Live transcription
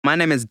My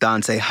name is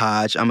Dante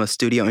Hodge. I'm a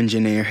studio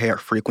engineer here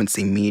at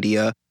Frequency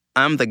Media.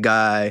 I'm the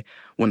guy,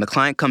 when the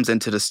client comes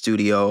into the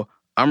studio,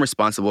 I'm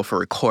responsible for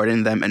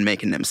recording them and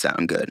making them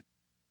sound good.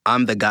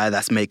 I'm the guy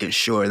that's making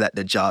sure that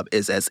the job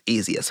is as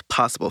easy as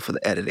possible for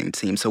the editing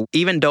team. So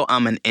even though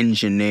I'm an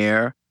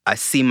engineer, I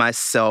see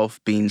myself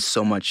being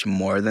so much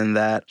more than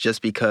that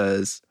just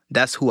because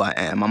that's who I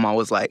am. I'm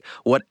always like,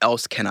 what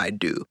else can I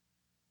do?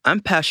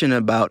 I'm passionate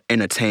about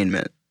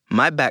entertainment.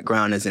 My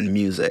background is in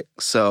music,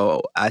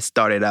 so I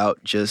started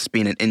out just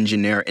being an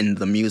engineer in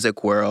the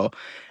music world,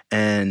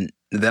 and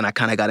then I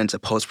kind of got into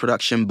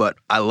post-production, but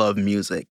I love music.